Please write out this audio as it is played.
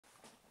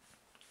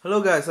Hello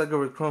guys, Edgar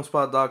with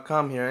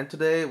Chromespot.com here, and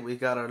today we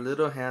got our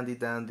little handy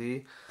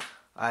dandy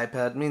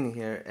iPad mini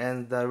here,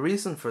 and the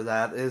reason for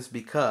that is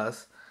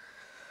because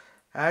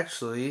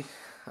actually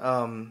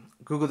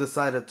Google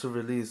decided to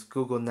release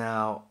Google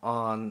Now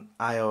on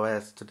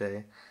iOS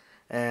today,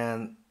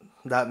 and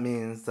that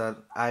means that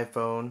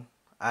iPhone,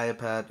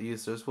 iPad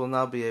users will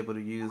now be able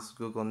to use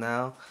Google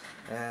Now.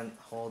 And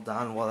hold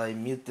on while I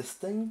mute this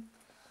thing.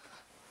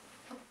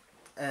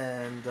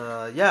 And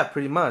yeah,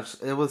 pretty much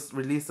it was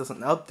released as an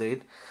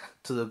update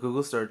to the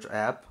Google Search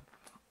app.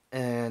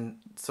 And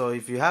so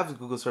if you have the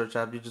Google Search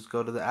app, you just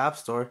go to the App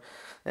Store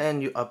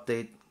and you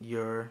update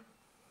your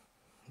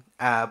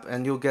app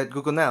and you'll get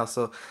Google Now.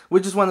 So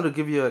we just wanted to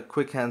give you a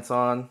quick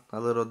hands-on, a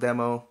little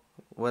demo,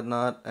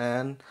 whatnot.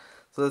 And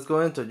so let's go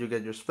into it. You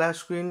get your splash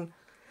screen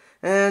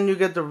and you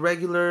get the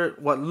regular,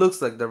 what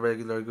looks like the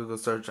regular Google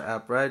Search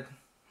app, right?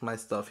 My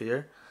stuff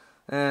here.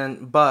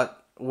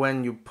 But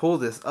when you pull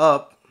this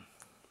up,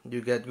 you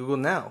get Google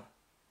Now.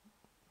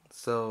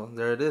 So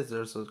there it is.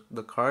 There's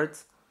the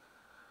cards.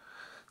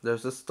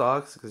 There's the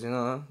stocks, because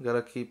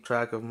gotta keep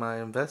track of my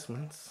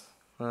investments.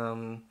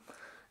 And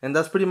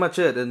that's pretty much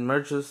it. It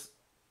merges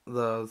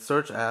the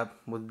search app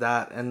with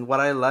that. And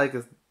what I like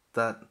is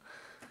that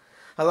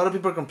a lot of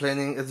people are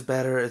complaining it's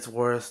better, it's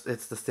worse,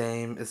 it's the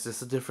same, it's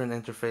just a different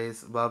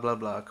interface, blah blah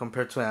blah,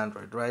 compared to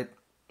Android, right?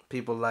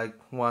 People like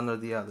one or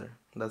the other.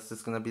 That's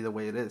just gonna be the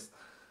way it is.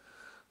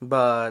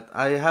 But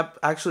I have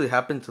actually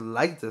happened to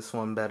like this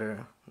one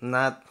better.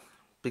 Not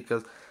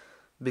because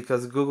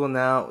Google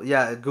Now,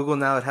 yeah, Google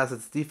Now, it has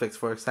its defects.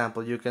 For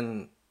example, you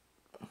can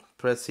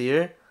press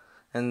here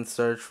and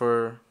search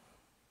for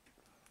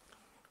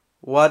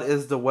what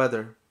is the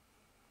weather.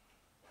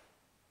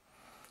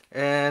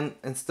 And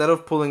instead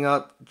of pulling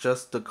up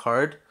just the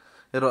card,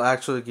 it'll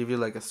actually give you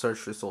like a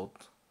search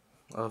result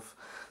of.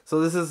 So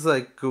this is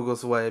like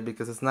Google's way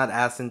because it's not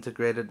as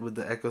integrated with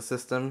the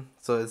ecosystem.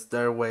 So it's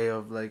their way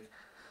of like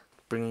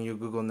bringing you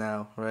Google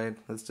Now, right?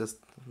 It's just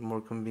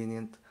more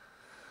convenient.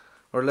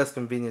 Or less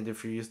convenient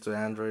if you're used to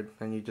Android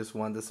and you just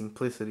want the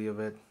simplicity of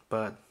it,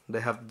 but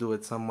they have to do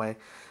it some way.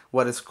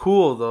 What is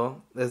cool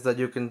though is that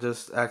you can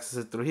just access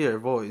it through here,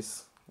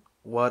 voice.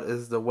 What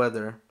is the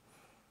weather?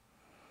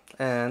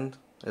 And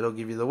it'll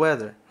give you the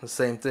weather, the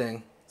same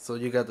thing. So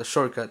you got the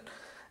shortcut.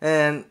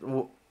 And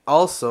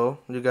also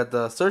you got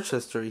the search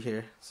history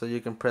here. So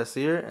you can press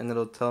here and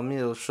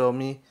it'll show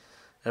me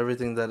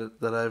everything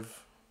that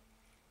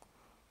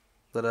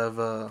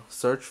I've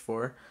searched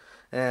for.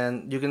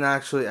 And you can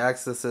actually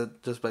access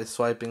it just by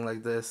swiping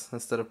like this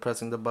instead of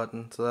pressing the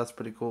button. So that's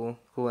pretty cool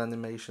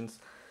animations.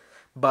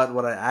 But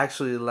what I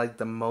actually like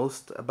the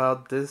most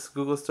about this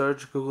Google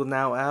Search Google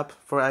Now app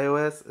for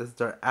iOS is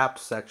their app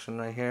section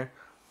right here.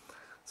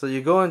 So you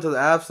go into the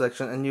app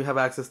section and you have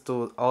access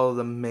to all of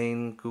the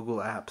main Google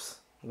apps,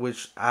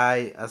 which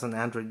I, as an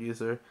Android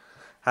user,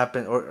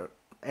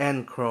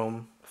 and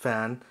Chrome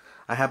fan,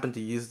 I happen to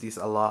use these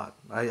a lot.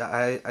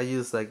 I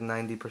use like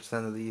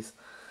 90% of these.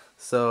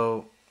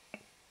 So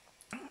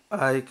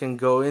I can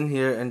go in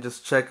here and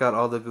just check out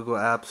all the Google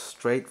apps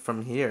straight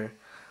from here.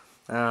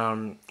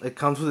 It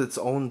comes with its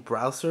own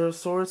browser of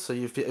sorts. So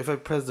if I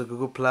press the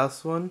Google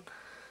Plus one,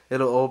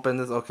 it'll open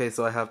this. Okay,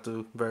 so I have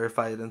to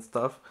verify it and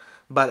stuff.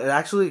 But it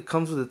actually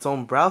comes with its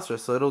own browser,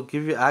 so it'll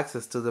give you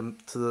access to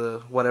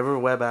the whatever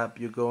web app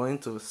you go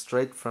into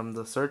straight from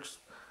the search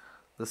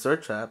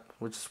app,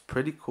 which is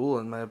pretty cool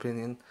in my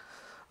opinion.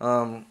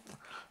 Um,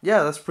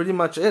 yeah, that's pretty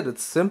much it.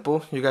 It's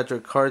simple. You got your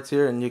cards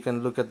here, and you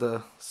can look at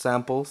the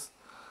samples.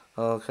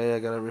 Okay, I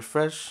gotta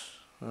refresh.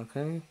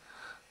 Okay,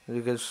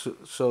 you can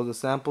show the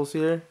samples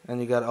here,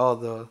 and you got all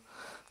the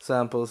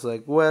samples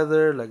like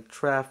weather, like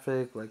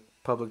traffic, like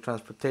public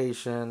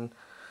transportation,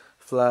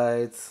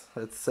 flights,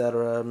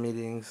 etc.,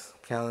 meetings,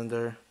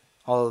 calendar,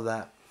 all of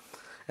that.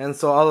 And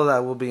so all of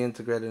that will be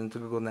integrated into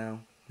Google Now,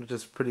 which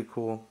is pretty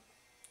cool.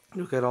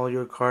 You get all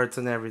your cards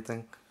and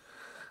everything.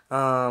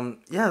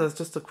 Yeah, that's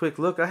just a quick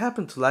look. I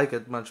happen to like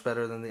it much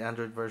better than the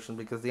Android version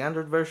because the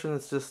Android version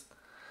is just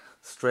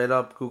straight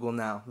up Google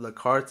Now, the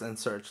cards and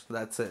search.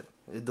 That's it.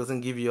 It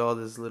doesn't give you all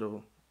this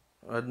little,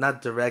 or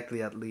not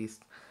directly at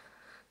least,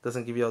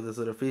 doesn't give you all these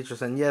little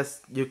features. And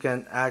yes, you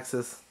can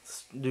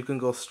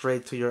go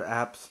straight to your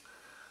apps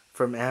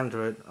from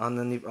Android on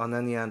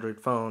any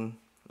Android phone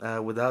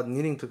without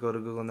needing to go to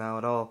Google Now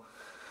at all.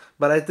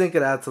 But I think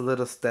it adds a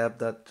little step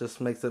that just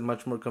makes it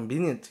much more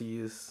convenient to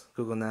use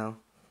Google Now.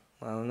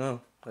 I don't know.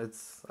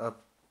 It's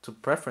up to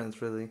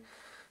preference, really.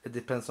 It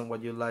depends on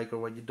what you like or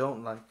what you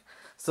don't like.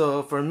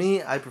 So for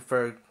me, I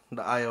prefer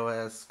the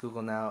iOS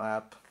Google Now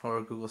app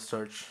or Google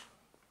Search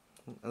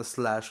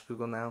 /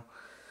 Google Now.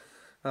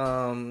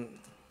 Um,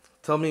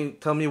 tell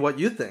me what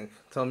you think.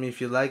 Tell me if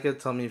you like it.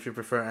 Tell me if you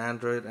prefer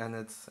Android and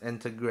it's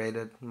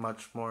integrated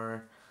much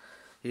more,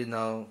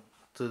 to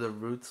the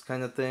roots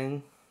kind of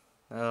thing.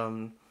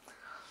 Um,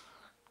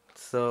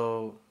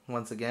 so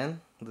once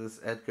again, this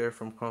is Edgar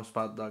from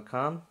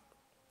Chromespot.com.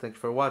 Thanks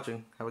for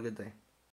watching. Have a good day.